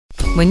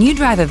When you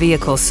drive a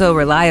vehicle so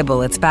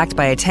reliable it's backed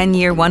by a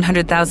 10-year,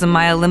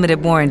 100,000-mile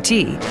limited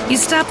warranty, you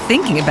stop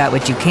thinking about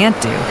what you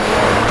can't do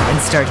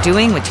and start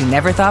doing what you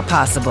never thought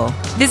possible.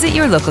 Visit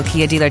your local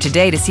Kia dealer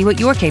today to see what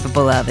you're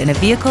capable of in a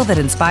vehicle that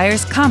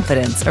inspires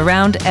confidence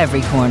around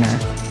every corner.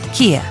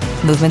 Kia,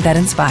 movement that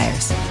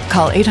inspires.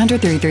 Call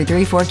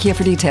 800-333-4KIA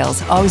for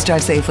details. Always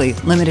drive safely.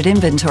 Limited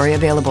inventory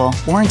available.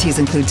 Warranties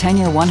include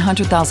 10-year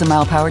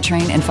 100,000-mile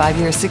powertrain and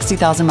 5-year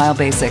 60,000-mile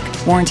basic.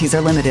 Warranties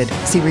are limited.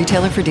 See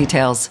retailer for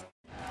details.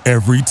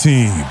 Every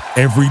team,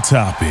 every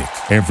topic,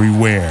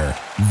 everywhere.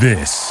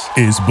 This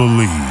is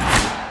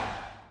Believe.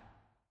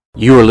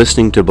 You are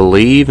listening to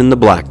Believe in the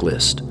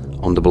Blacklist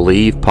on the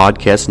Believe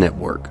Podcast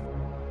Network.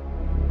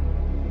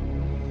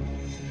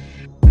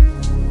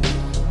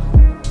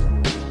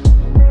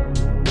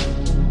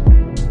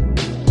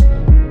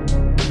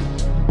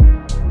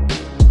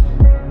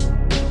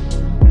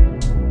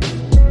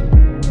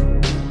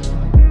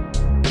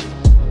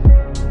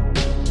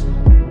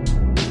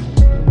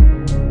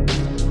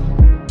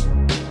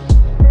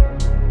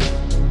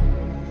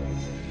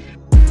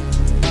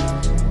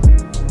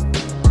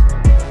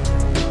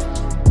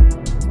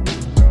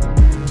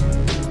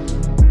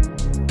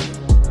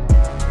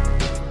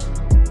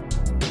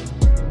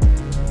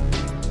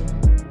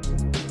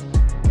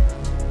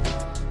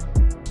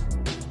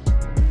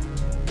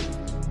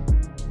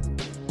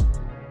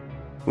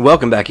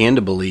 Welcome back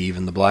into Believe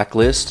in the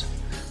Blacklist.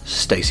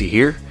 Stacy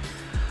here.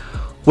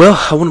 Well,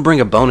 I want to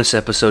bring a bonus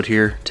episode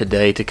here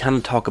today to kind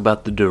of talk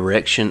about the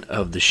direction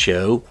of the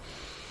show.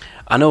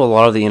 I know a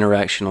lot of the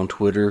interaction on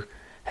Twitter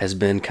has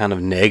been kind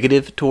of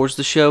negative towards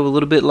the show a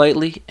little bit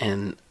lately,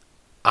 and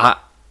I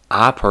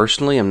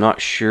personally am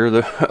not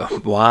sure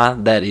why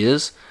that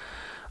is.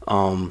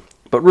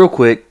 But real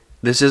quick,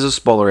 this is a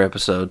spoiler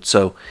episode,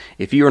 so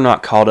if you are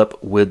not caught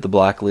up with the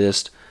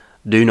Blacklist,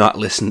 do not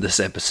listen to this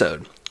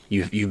episode.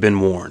 You've been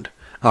warned.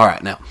 All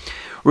right, now,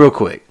 real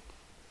quick.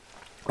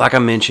 Like I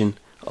mentioned,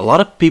 a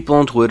lot of people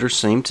on Twitter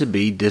seem to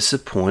be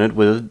disappointed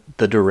with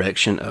the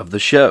direction of the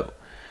show.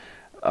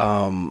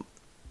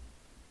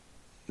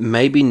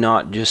 Maybe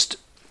not just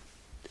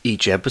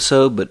each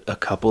episode, but a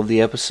couple of the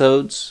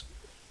episodes,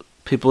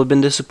 people have been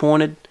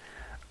disappointed.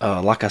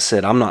 Like I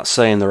said, I'm not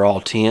saying they're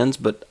all 10s,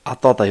 but I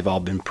thought they've all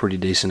been pretty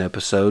decent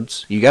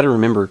episodes. You got to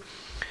remember,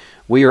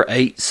 we are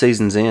 8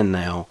 seasons in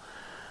now,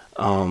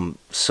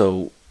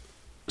 so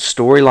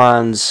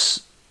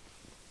storylines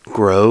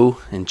grow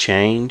and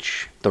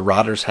change. The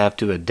writers have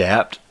to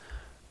adapt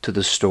to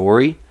the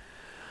story.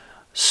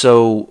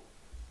 So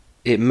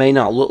it may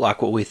not look like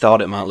what we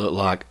thought it might look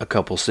like a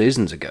couple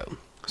seasons ago.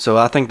 So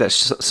I think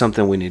that's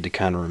something we need to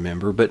kind of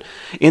remember. But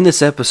in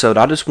this episode,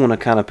 I just want to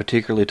kind of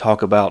particularly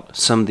talk about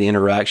some of the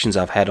interactions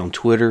I've had on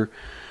Twitter.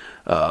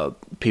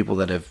 People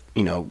that have,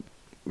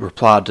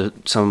 replied to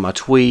some of my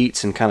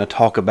tweets and kind of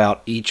talk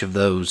about each of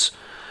those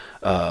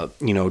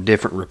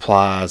different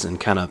replies and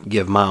kind of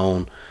give my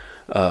own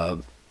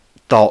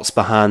thoughts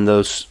behind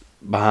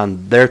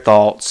their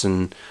thoughts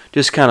and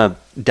just kind of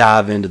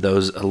dive into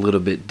those a little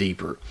bit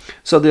deeper.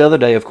 So the other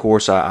day, of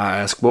course, I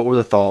asked what were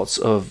the thoughts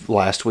of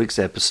last week's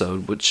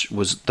episode, which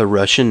was the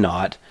Russian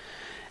knot.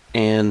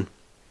 And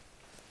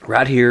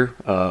right here,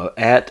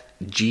 at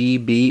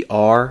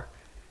GBR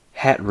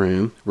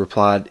Hatroom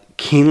replied,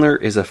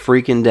 Keendler is a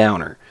freaking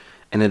downer,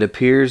 and it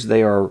appears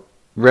they are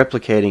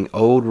replicating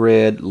old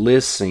Red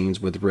Liz scenes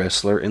with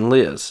Wrestler and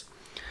Liz.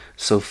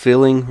 So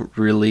feeling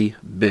really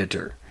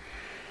bitter.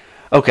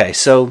 Okay,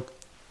 so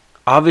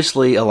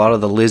obviously a lot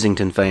of the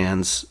Lizington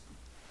fans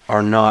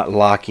are not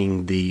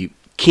liking the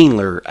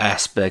Keendler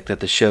aspect that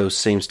the show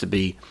seems to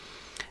be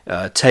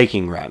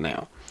taking right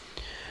now.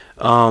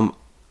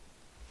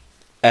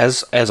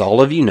 As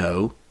all of you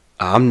know,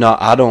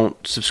 I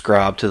don't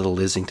subscribe to the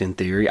Lizington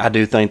theory. I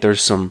do think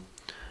there's some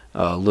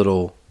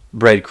little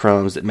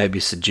breadcrumbs that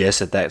maybe suggest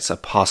that that's a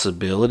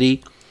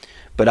possibility,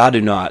 but I do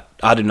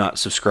not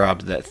subscribe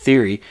to that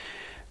theory.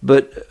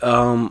 But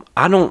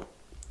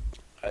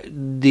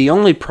the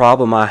only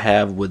problem I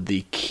have with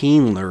the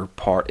Keendler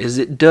part is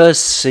it does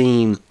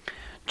seem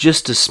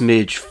just a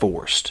smidge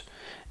forced,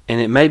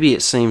 and maybe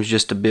it seems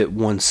just a bit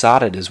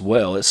one-sided as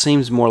well. It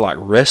seems more like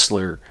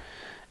Wrestler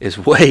is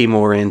way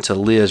more into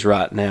Liz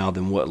right now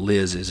than what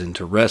Liz is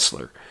into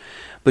Wrestler.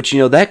 But,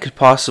 that could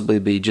possibly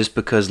be just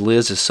because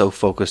Liz is so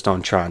focused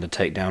on trying to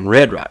take down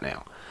Red right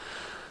now.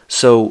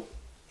 So,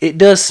 it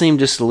does seem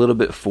just a little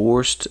bit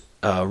forced.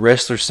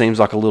 Wrestler seems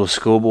like a little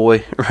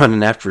schoolboy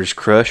running after his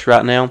crush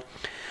right now.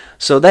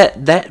 So,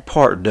 that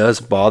part does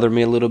bother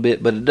me a little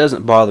bit, but it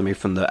doesn't bother me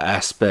from the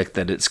aspect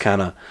that it's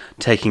kind of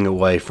taking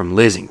away from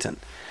Lizington.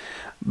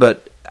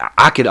 But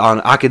I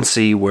can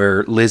see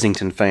where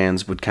Lizington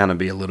fans would kind of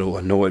be a little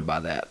annoyed by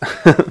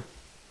that.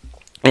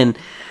 And,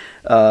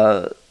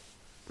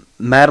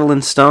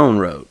 Madeline Stone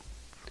wrote,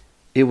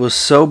 it was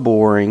so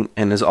boring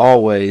and as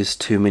always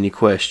too many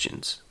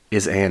questions.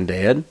 Is Ann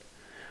dead?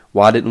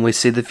 Why didn't we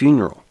see the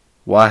funeral?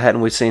 Why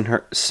hadn't we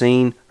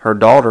seen her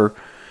daughter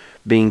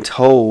being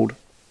told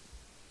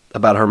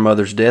about her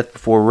mother's death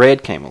before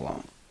Red came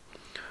along?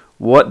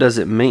 What does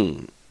it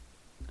mean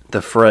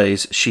the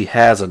phrase, she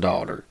has a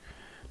daughter?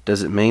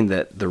 Does it mean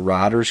that the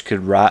writers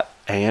could write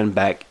Anne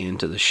back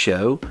into the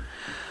show?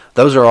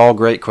 Those are all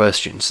great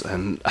questions,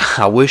 and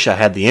I wish I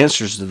had the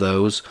answers to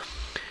those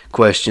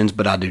questions,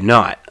 but I do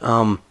not.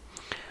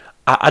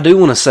 I do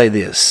want to say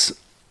this.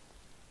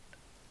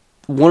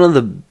 One of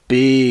the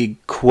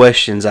big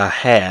questions I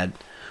had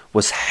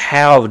was,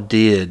 how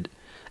did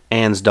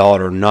Anne's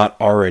daughter not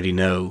already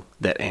know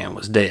that Anne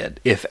was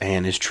dead, if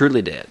Anne is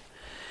truly dead?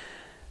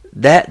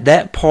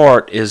 That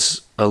part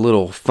is a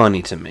little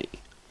funny to me.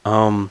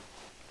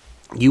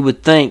 You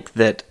would think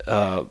that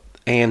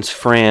Anne's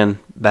friend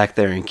back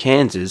there in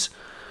Kansas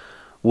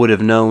would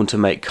have known to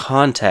make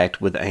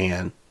contact with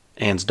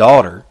Anne's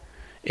daughter,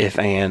 if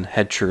Anne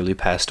had truly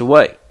passed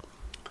away.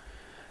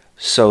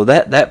 So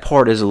that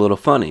part is a little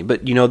funny.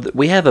 But,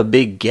 we have a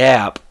big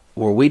gap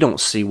where we don't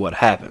see what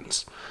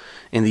happens.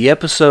 In the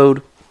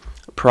episode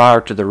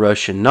prior to the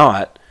Russian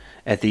knot,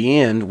 at the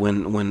end,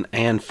 when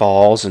Anne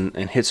falls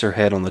and hits her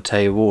head on the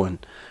table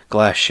and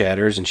glass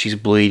shatters and she's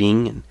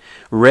bleeding, and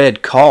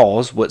Red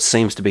calls what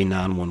seems to be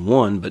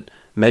 911, but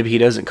maybe he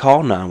doesn't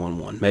call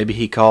 911. Maybe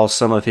he calls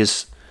some of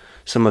his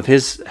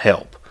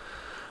help.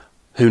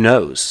 Who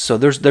knows? So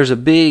there's a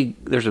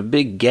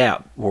big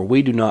gap where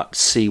we do not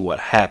see what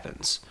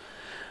happens.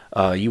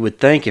 You would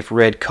think if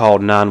Red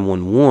called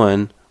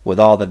 911 with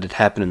all that had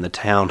happened in the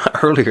town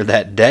earlier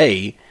that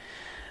day,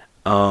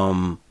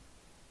 people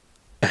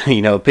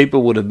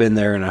would have been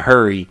there in a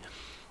hurry,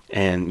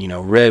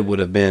 and Red would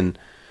have been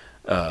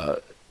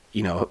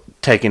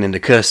taken into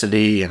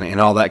custody and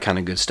all that kind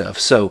of good stuff.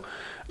 So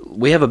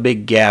we have a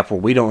big gap where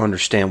we don't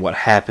understand what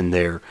happened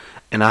there,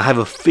 and I have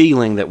a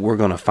feeling that we're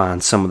going to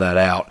find some of that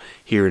out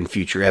here in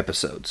future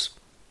episodes.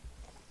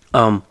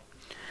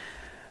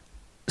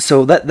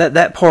 So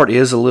that part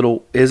is a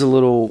little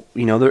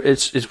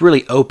it's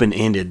really open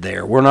ended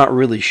there. We're not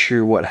really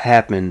sure what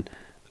happened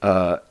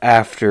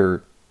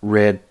after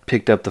Red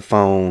picked up the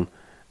phone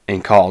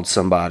and called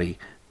somebody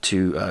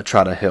to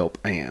try to help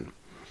Anne.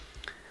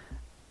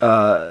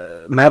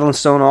 Madeline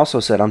Stone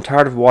also said, "I'm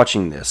tired of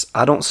watching this.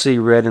 I don't see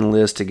Red and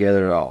Liz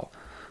together at all.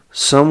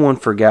 Someone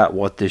forgot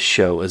what this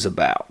show is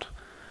about."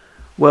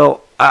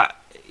 Well,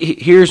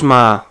 here's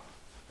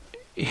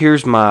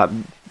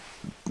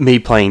me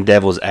playing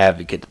devil's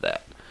advocate to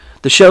that.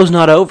 The show's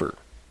not over.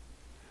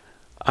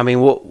 I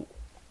mean,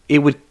 it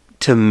would,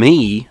 to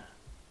me,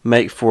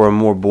 make for a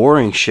more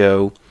boring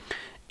show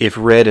if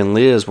Red and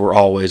Liz were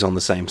always on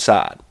the same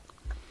side.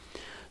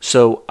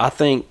 So I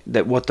think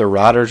that what the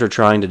writers are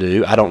trying to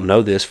do, I don't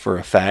know this for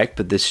a fact,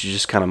 but this is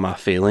just kind of my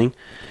feeling.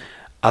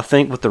 I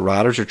think what the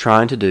writers are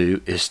trying to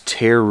do is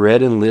tear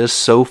Red and Liz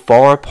so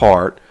far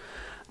apart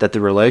that the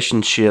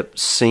relationship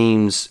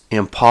seems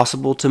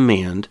impossible to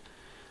mend,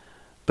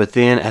 but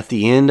then at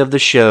the end of the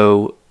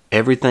show,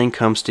 everything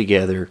comes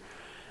together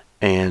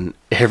and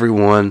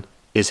everyone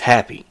is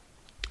happy.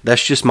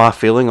 That's just my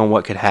feeling on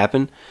what could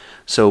happen.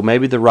 So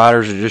maybe the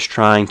writers are just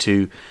trying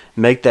to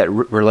make that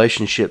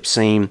relationship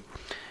seem,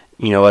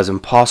 as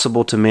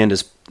impossible to mend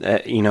as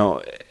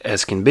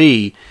can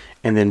be,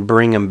 and then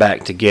bring them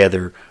back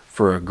together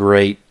for a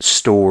great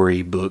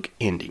storybook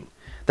ending.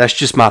 That's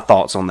just my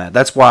thoughts on that.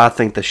 That's why I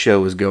think the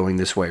show is going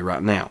this way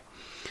right now.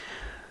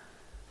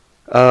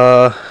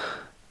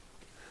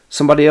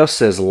 Somebody else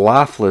says,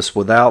 lifeless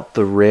without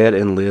the Red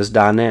and Liz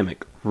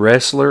dynamic.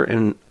 Wrestler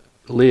and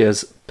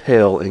Liz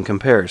pale in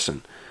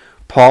comparison.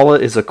 Paula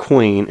is a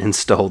queen and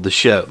stole the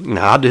show.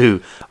 Now, I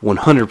do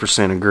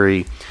 100%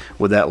 agree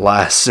with that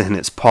last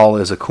sentence. Paula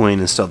is a queen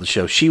and stole the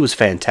show. She was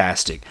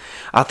fantastic.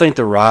 I think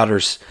the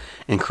writers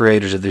and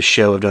creators of this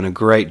show have done a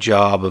great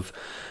job of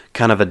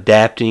kind of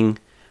adapting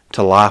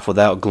to life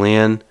without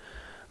Glenn.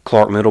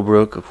 Clark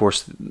Middlebrook, of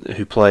course,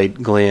 who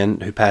played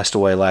Glenn, who passed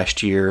away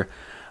last year.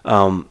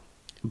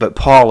 But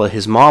Paula,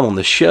 his mom on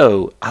the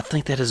show, I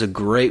think that is a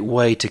great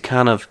way to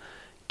kind of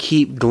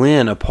keep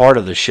Glenn a part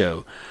of the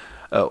show.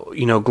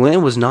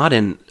 Glenn was not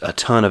in a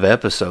ton of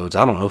episodes.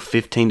 I don't know,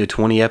 15 to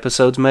 20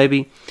 episodes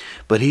maybe.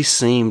 But he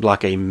seemed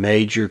like a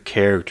major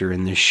character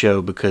in this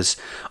show because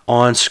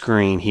on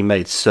screen he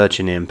made such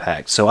an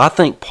impact. So I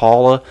think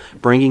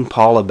bringing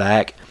Paula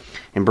back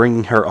and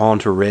bringing her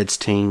onto Red's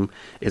team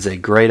is a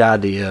great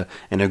idea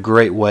and a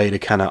great way to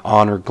kind of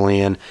honor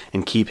Glenn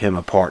and keep him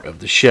a part of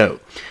the show.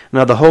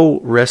 Now, the whole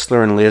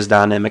Wrestler and Liz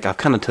dynamic, I've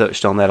kind of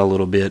touched on that a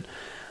little bit.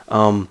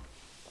 I'm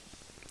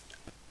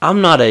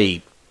not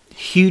a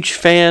huge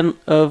fan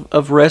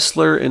of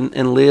Wrestler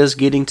and Liz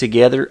getting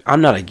together. I'm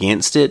not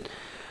against it.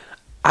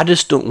 I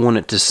just don't want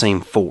it to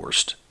seem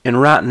forced.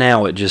 And right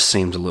now, it just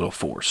seems a little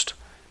forced.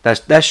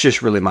 That's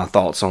just really my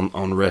thoughts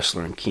on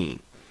Wrestler and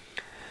King.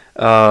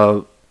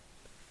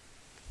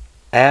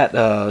 At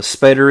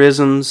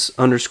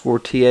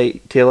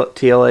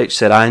Spaderisms_TLH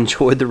said, I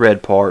enjoyed the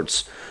Red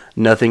parts,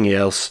 nothing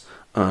else,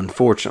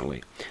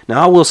 unfortunately.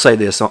 Now, I will say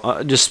this,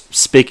 just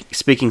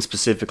speaking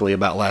specifically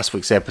about last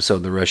week's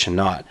episode, The Russian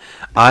Knot.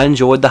 I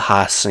enjoyed the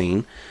heist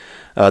scene.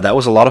 That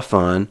was a lot of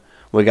fun.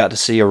 We got to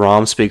see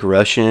Aram speak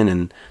Russian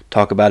and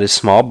talk about his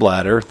small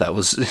bladder. That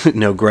was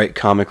great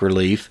comic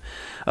relief.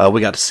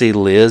 We got to see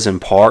Liz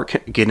and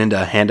Park get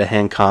into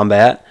hand-to-hand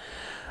combat.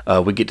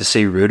 We get to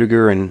see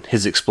Rudiger and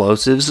his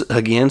explosives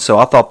again, so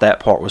I thought that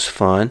part was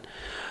fun.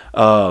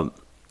 And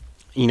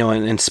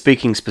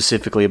speaking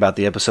specifically about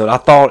the episode, I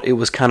thought it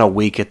was kind of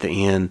weak at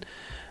the end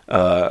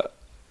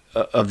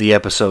of the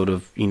episode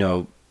of,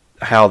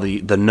 how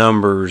the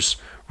numbers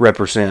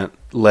represent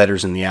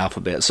letters in the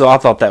alphabet. So I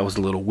thought that was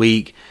a little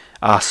weak.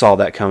 I saw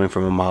that coming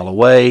from a mile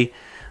away.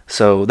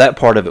 So that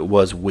part of it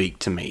was weak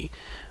to me.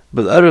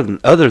 But other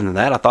than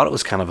that, I thought it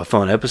was kind of a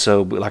fun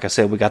episode. Like I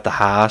said, we got the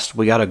heist.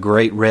 We got a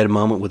great Red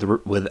moment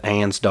with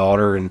Anne's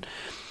daughter. And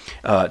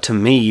to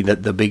me,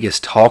 the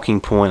biggest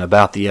talking point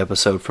about the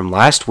episode from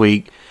last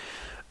week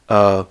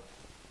was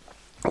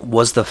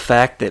the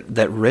fact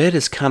that Red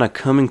is kind of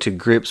coming to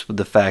grips with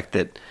the fact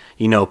that,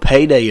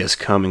 payday is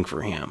coming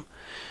for him.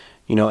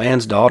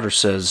 Anne's daughter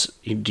says,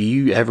 "Do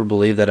you ever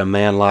believe that a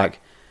man like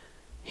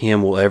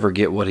him will ever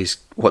get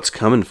what's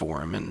coming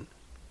for him?"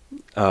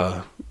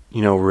 And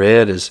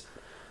Red is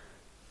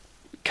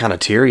kind of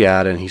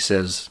teary-eyed, and he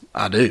says,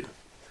 "I do."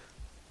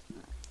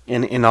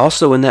 And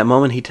also in that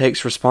moment, he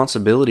takes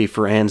responsibility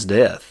for Anne's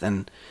death.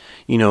 And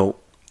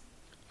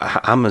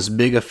I'm as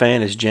big a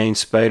fan as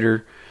James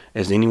Spader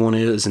as anyone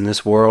is in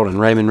this world, and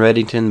Raymond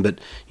Reddington, but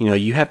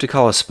you have to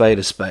call a spade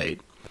a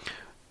spade.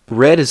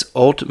 Red is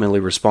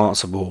ultimately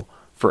responsible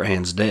for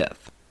Anne's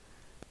death.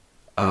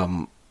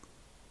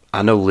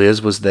 I know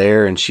Liz was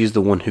there, and she's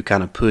the one who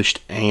kind of pushed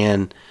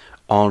Anne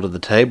onto the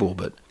table,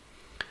 but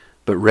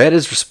Red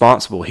is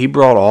responsible. He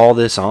brought all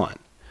this on.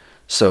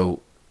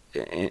 So,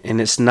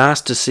 and it's nice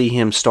to see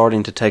him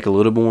starting to take a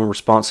little more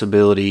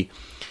responsibility,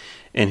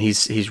 and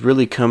he's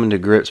really coming to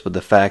grips with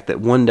the fact that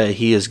one day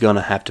he is going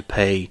to have to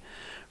pay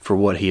for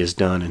what he has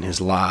done in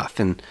his life.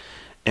 And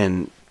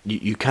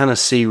you kind of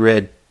see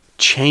Red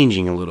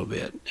changing a little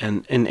bit,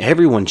 and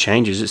everyone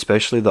changes,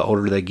 especially the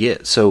older they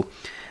get. So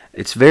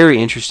it's very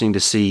interesting to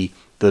see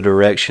the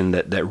direction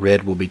that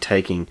Red will be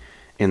taking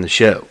in the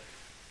show.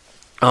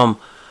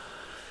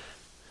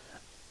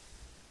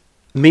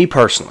 Me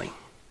personally,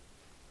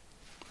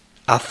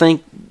 I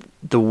think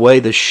the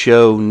way the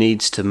show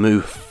needs to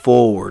move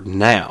forward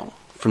now,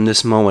 from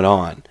this moment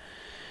on,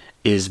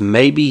 is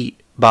maybe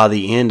by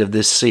the end of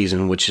this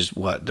season, which is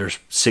there's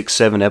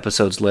 6-7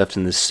 episodes left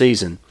in this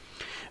season,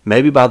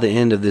 maybe by the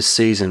end of this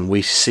season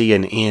we see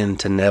an end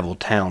to Neville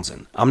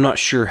Townsend. I'm not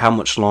sure how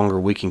much longer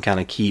we can kind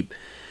of keep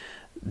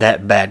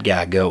that bad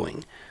guy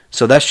going.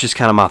 So that's just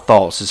kind of my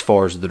thoughts as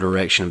far as the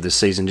direction of this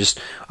season.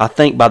 I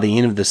think by the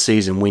end of the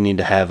season we need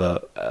to have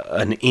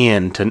an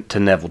end to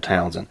Neville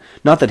Townsend.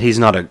 Not that he's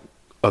not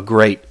a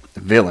great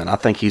villain. I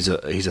think he's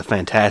a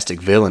fantastic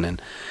villain.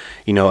 And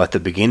at the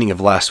beginning of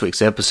last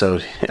week's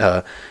episode,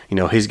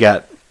 he's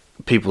got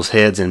people's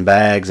heads in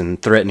bags and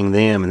threatening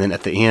them, and then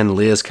at the end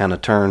Liz kind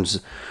of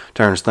turns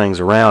things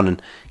around and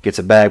gets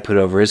a bag put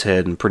over his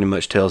head and pretty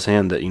much tells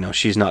him that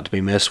she's not to be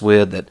messed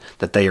with,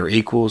 that they are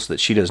equals, that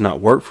she does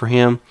not work for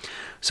him,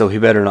 so he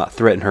better not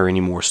threaten her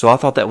anymore. So I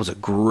thought that was a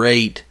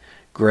great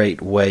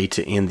way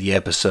to end the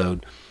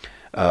episode.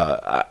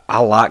 I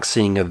like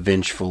seeing a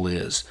vengeful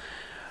Liz.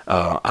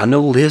 I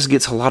know Liz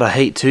gets a lot of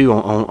hate too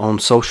on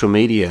social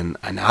media,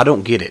 and I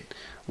don't get it.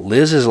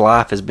 Liz's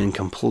life has been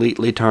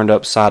completely turned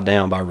upside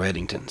down by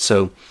Reddington.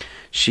 So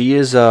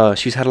she's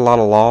had a lot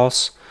of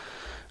loss,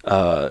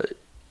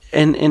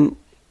 and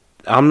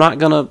I'm not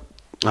gonna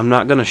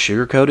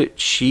sugarcoat it.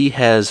 She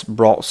has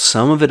brought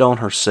some of it on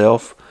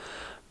herself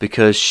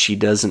because she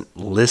doesn't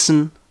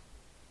listen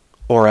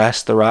or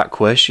ask the right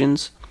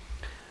questions.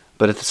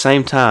 But at the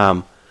same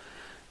time,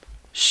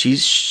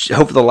 she's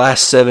over the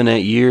last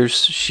 7-8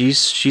 years,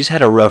 she's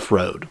had a rough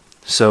road.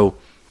 So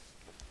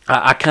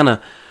I kind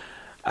of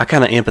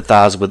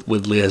empathize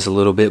with Liz a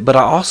little bit, but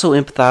I also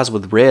empathize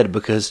with Red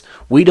because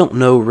we don't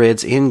know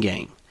Red's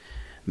endgame.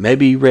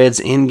 Maybe Red's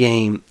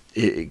endgame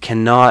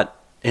cannot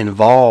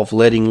involve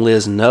letting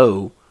Liz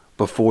know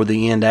before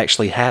the end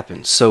actually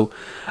happens. So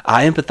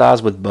I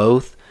empathize with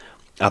both.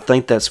 I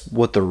think that's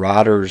what the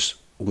writers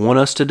want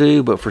us to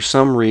do, but for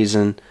some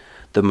reason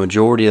the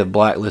majority of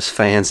Blacklist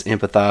fans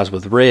empathize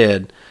with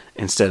Red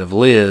instead of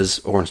Liz,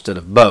 or instead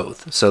of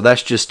both. So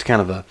that's just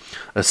kind of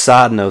a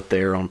side note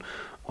there on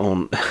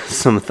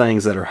some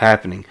things that are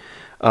happening.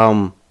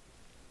 Trying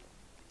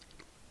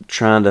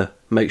to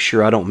make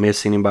sure I don't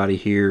miss anybody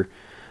here.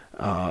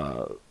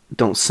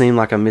 Don't seem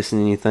like I'm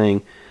missing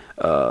anything.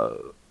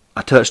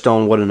 I touched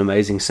on what an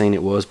amazing scene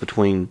it was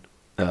between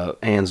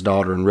Anne's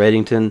daughter and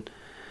Reddington.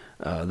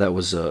 That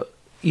was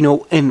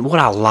and what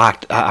I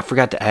liked, I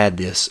forgot to add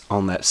this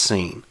on that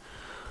scene.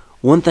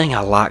 One thing I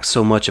liked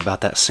so much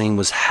about that scene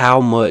was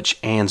how much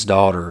Anne's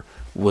daughter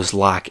was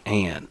like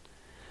Anne.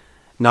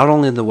 Not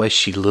only the way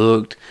she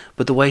looked,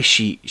 but the way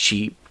she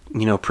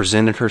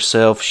presented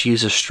herself.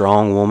 She's a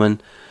strong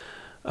woman.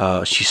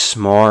 She's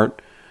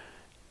smart.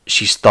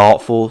 She's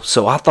thoughtful.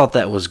 So I thought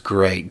that was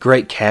great.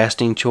 Great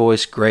casting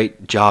choice.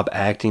 Great job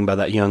acting by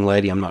that young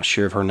lady. I'm not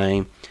sure of her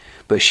name,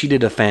 but she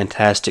did a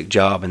fantastic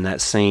job in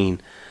that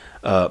scene.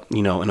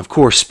 And of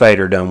course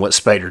Spader done what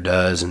Spader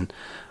does, and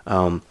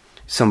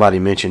somebody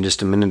mentioned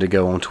just a minute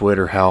ago on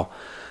Twitter how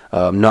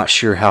I'm not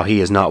sure how he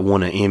has not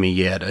won an Emmy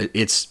yet.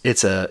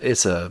 It's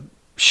a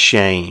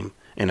shame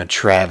and a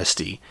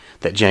travesty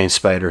that James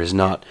Spader has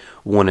not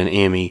won an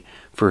Emmy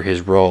for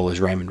his role as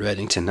Raymond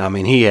Reddington. I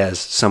mean, he has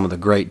some of the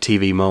great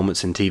TV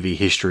moments in TV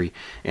history,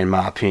 in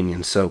my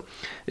opinion. So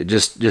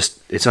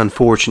it's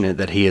unfortunate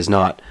that he has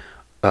not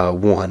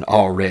won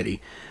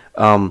already.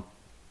 Like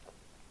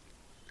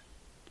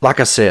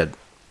I said,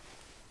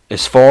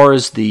 as far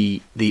as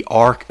the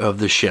arc of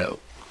the show,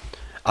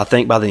 I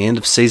think by the end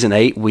of season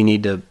 8, we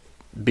need to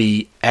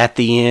be at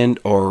the end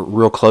or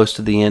real close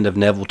to the end of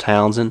Neville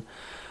Townsend.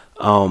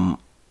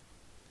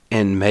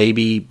 And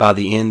maybe by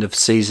the end of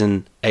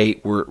season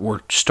 8,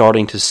 we're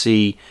starting to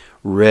see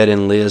Red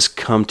and Liz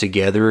come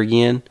together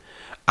again.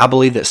 I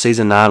believe that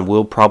season 9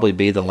 will probably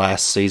be the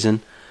last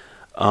season.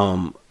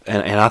 And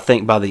I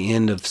think by the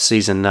end of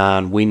season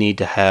 9, we need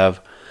to have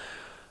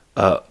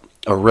a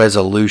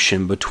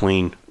resolution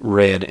between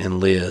Red and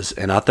Liz.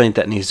 And I think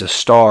that needs to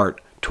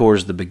start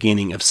towards the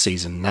beginning of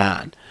season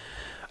 9.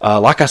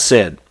 Like I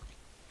said,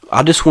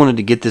 I just wanted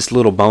to get this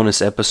little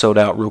bonus episode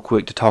out real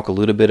quick to talk a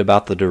little bit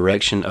about the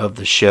direction of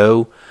the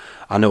show.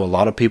 I know a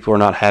lot of people are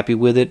not happy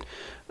with it.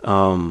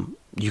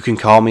 You can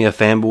call me a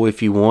fanboy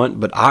if you want,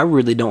 but I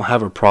really don't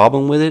have a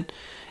problem with it.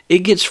 It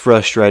gets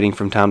frustrating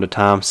from time to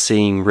time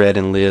seeing Red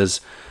and Liz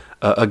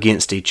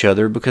against each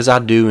other, because I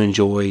do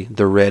enjoy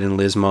the Red and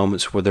Liz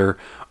moments where they're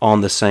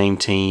on the same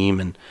team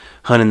and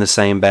hunting the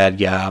same bad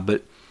guy.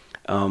 But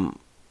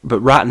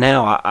right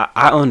now,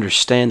 I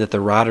understand that the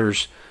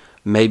writers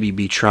may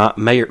be trying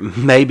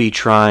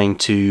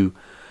to,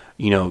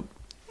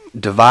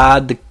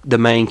 divide the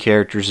main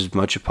characters as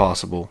much as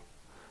possible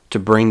to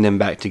bring them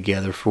back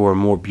together for a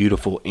more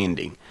beautiful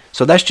ending.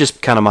 So that's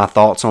just kind of my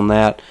thoughts on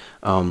that.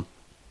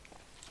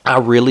 I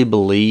really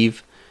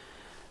believe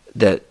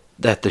that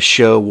the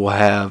show will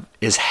have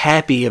as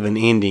happy of an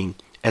ending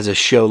as a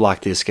show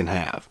like this can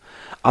have.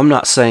 I'm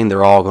not saying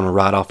they're all going to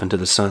ride off into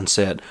the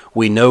sunset.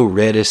 We know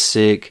Red is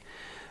sick.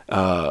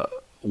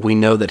 We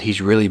know that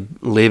he's really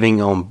living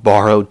on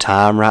borrowed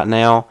time right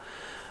now.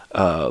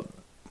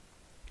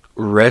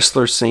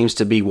 Wrestler seems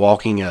to be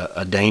walking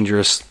a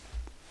dangerous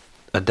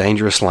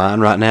line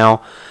right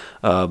now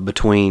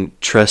between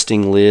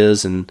trusting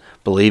Liz and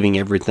believing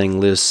everything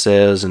Liz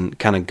says and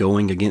kind of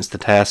going against the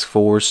task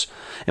force.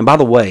 And by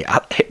the way,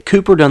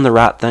 Cooper done the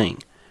right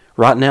thing.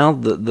 Right now,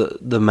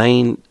 the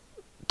main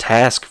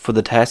task for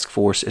the task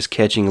force is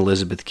catching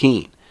Elizabeth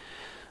Keene.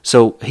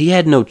 So he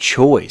had no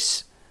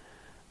choice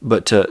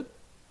but to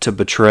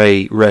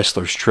betray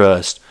Wrestler's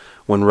trust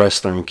when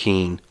Wrestler and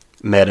Keene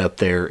met up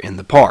there in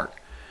the park.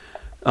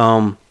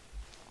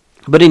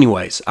 But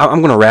anyways,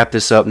 I'm going to wrap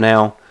this up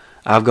now.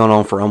 I've gone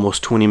on for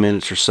almost 20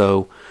 minutes or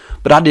so.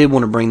 But I did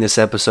want to bring this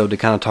episode to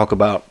kind of talk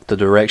about the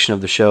direction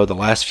of the show, the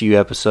last few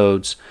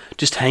episodes.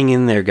 Just hang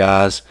in there,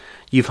 guys.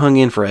 You've hung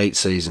in for 8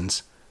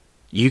 seasons.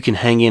 You can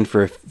hang in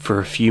for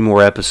a few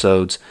more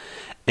episodes.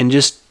 And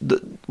just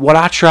what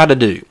I try to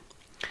do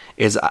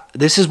is,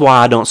 this is why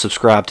I don't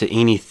subscribe to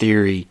any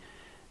theory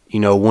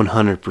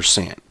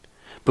 100%,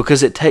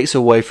 because it takes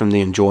away from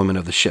the enjoyment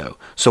of the show.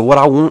 So what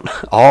I want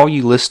all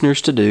you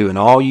listeners to do and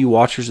all you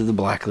watchers of the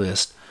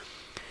Blacklist,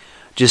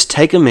 just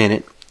take a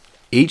minute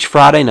each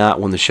Friday night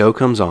when the show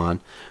comes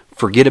on,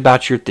 forget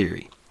about your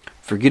theory.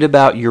 Forget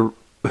about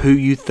who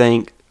you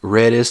think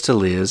Red is to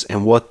Liz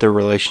and what their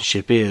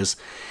relationship is,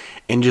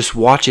 and just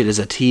watch it as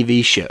a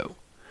TV show.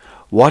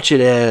 Watch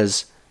it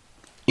as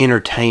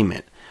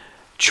entertainment.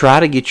 Try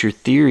to get your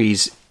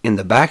theories in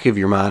the back of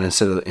your mind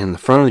instead of in the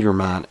front of your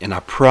mind, and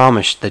I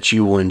promise that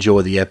you will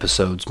enjoy the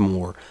episodes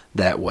more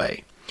that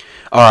way.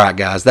 Alright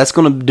guys, that's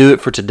going to do it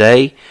for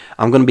today.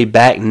 I'm going to be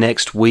back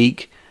next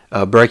week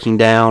breaking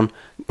down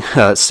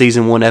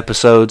season 1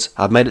 episodes.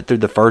 I've made it through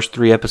the first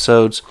 3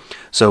 episodes,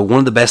 so one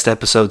of the best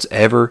episodes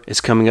ever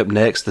is coming up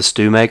next, The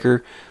Stew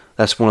Maker.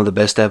 That's one of the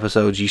best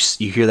episodes.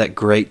 You hear that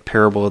great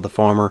parable of the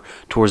farmer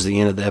towards the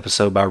end of the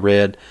episode by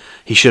Red.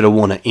 He should have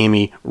won an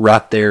Emmy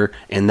right there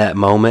in that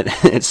moment.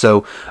 And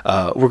so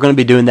we're going to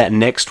be doing that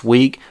next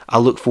week. I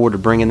look forward to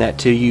bringing that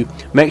to you.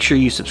 Make sure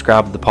you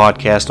subscribe to the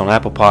podcast on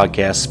Apple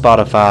Podcasts,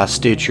 Spotify,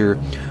 Stitcher,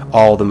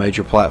 all the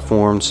major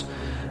platforms.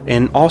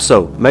 And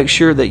also, make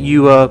sure that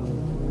you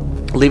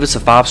leave us a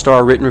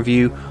 5-star written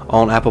review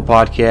on Apple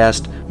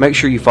Podcast. Make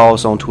sure you follow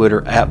us on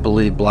Twitter at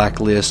Believe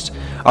Blacklist.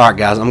 All right,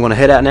 guys, I'm going to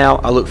head out now.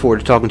 I look forward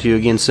to talking to you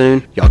again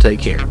soon. Y'all take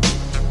care.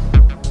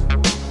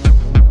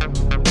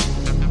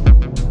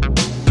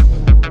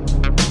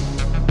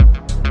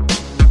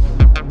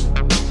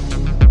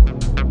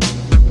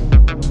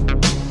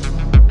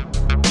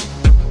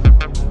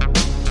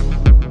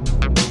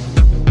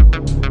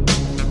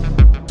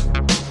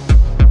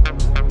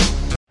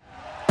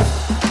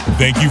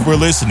 Thank you for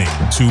listening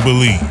to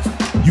Believe.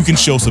 You can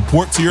show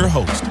support to your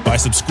host by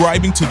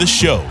subscribing to the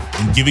show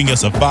and giving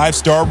us a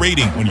 5-star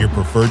rating on your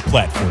preferred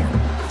platform.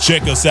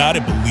 Check us out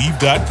at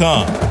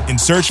Believe.com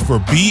and search for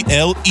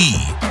BLEAV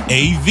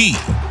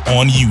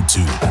on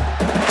YouTube.